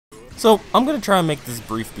So I'm going to try and make this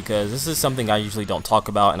brief because this is something I usually don't talk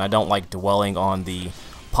about, and I don't like dwelling on the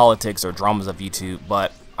politics or dramas of YouTube,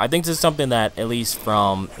 but I think this is something that, at least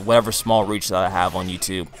from whatever small reach that I have on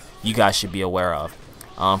YouTube, you guys should be aware of.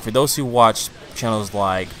 For those who watch channels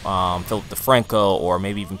like Philip DeFranco or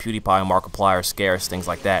maybe even PewDiePie, Markiplier, Scarce, things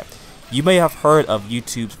like that, you may have heard of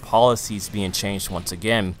YouTube's policies being changed once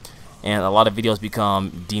again, and a lot of videos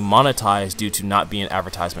become demonetized due to not being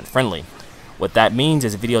advertisement friendly. What that means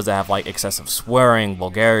is videos that have like excessive swearing,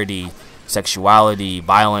 vulgarity, sexuality,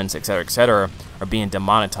 violence, etc., are being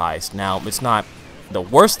demonetized. Now, it's not the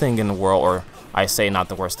worst thing in the world, or I say not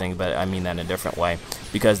the worst thing, but I mean that in a different way,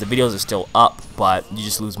 because the videos are still up, but you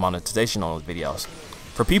just lose monetization on those videos.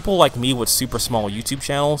 For people like me with super small YouTube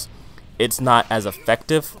channels, it's not as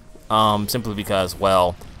effective, simply because,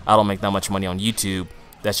 well, I don't make that much money on YouTube.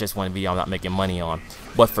 That's just one video I'm not making money on.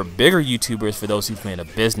 But for bigger YouTubers, for those who've made a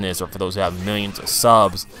business, or for those who have millions of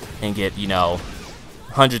subs and get, you know,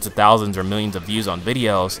 hundreds of thousands or millions of views on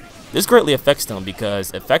videos, this greatly affects them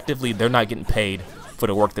because effectively they're not getting paid for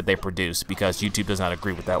the work that they produce because YouTube does not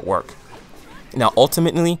agree with that work. Now,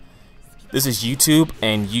 ultimately, this is YouTube,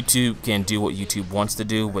 and YouTube can do what YouTube wants to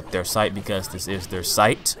do with their site because this is their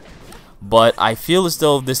site. But I feel as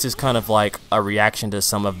though this is kind of like a reaction to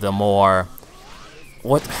some of the more,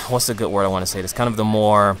 what's a good word I want to say? This kind of the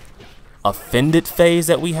more offended phase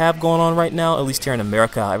that we have going on right now, at least here in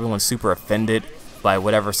America. Everyone's super offended by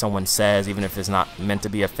whatever someone says, even if it's not meant to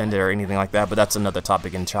be offended or anything like that, but that's another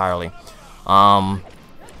topic entirely.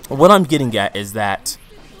 What I'm getting at is that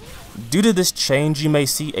due to this change, you may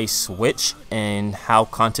see a switch in how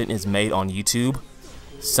content is made on YouTube.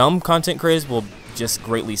 Some content creators will just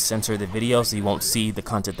greatly censor the video, so you won't see the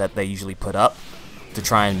content that they usually put up to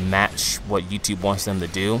try and match what YouTube wants them to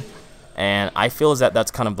do. And I feel as that that's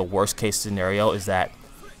kind of the worst case scenario, is that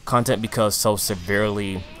content becomes so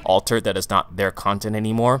severely altered that it's not their content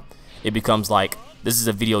anymore. It becomes like, this is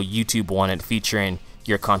a video YouTube wanted featuring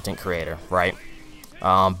your content creator, right?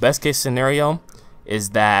 Best case scenario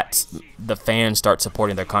is that the fans start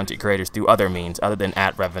supporting their content creators through other means other than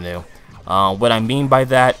ad revenue. What I mean by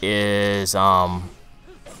that is, you know,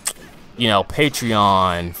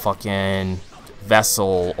 Patreon, fucking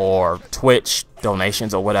Vessel, or Twitch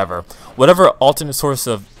donations, or whatever alternate source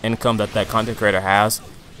of income that content creator has.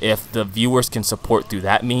 If the viewers can support through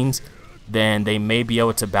that means, then they may be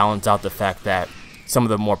able to balance out the fact that some of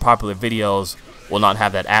the more popular videos will not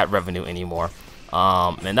have that ad revenue anymore.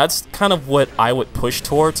 And that's kind of what I would push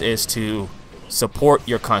towards, is to support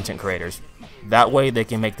your content creators. That way they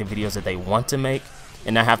can make the videos that they want to make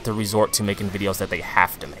and not have to resort to making videos that they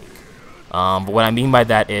have to make. But what I mean by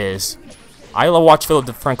that is, I watch Philip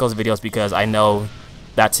DeFranco's videos because I know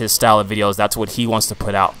that's his style of videos. That's what he wants to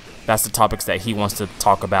put out. That's the topics that he wants to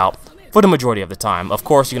talk about for the majority of the time. Of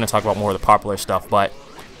course, you're going to talk about more of the popular stuff, but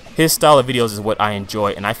his style of videos is what I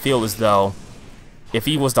enjoy, and I feel as though if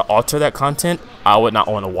he was to alter that content, I would not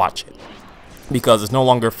want to watch it, because it's no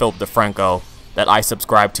longer Philip DeFranco that I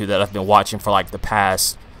subscribe to, that I've been watching for like the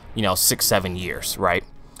past, you know, 6-7 years, right?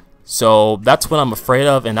 So that's what I'm afraid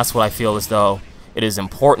of, and that's what I feel as though it is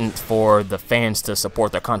important for the fans to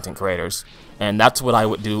support their content creators, and that's what I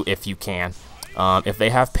would do if you can. If they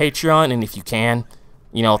have Patreon, and if you can,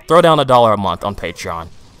 you know, throw down $1 a month on Patreon.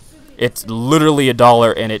 It's literally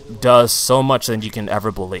 $1, and it does so much than you can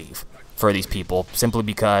ever believe for these people, simply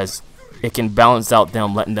because it can balance out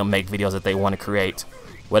them letting them make videos that they want to create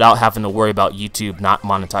without having to worry about YouTube not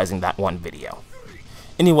monetizing that one video.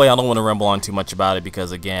 Anyway, I don't want to ramble on too much about it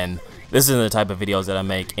because, again, this isn't the type of videos that I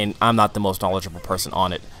make, and I'm not the most knowledgeable person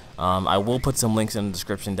on it. I will put some links in the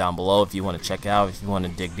description down below if you want to check out, if you want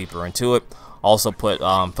to dig deeper into it. Also put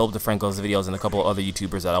Philip DeFranco's videos and a couple of other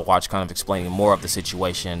YouTubers that I watch kind of explaining more of the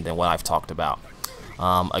situation than what I've talked about.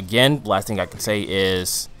 Again, last thing I can say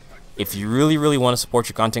is, if you really want to support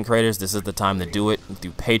your content creators, this is the time to do it,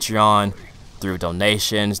 through Patreon, through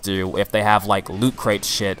donations, through, if they have like loot crate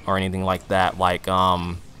shit or anything like that, like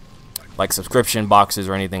subscription boxes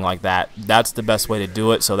or anything like that. That's the best way to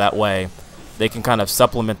do it, so that way they can kind of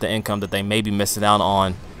supplement the income that they may be missing out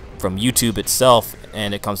on from YouTube itself,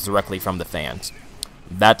 and it comes directly from the fans.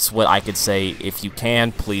 That's what I could say. If you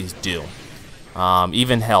can, please do.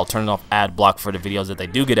 Even hell, turning off ad block for the videos that they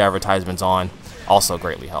do get advertisements on also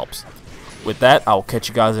greatly helps. With that, I'll catch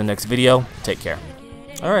you guys in the next video. Take care.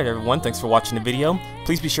 Alright everyone, thanks for watching the video.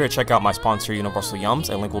 Please be sure to check out my sponsor, Universal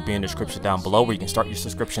Yums. A link will be in the description down below where you can start your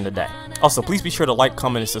subscription today. Also, please be sure to like,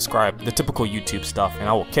 comment, and subscribe, the typical YouTube stuff, and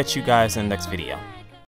I will catch you guys in the next video.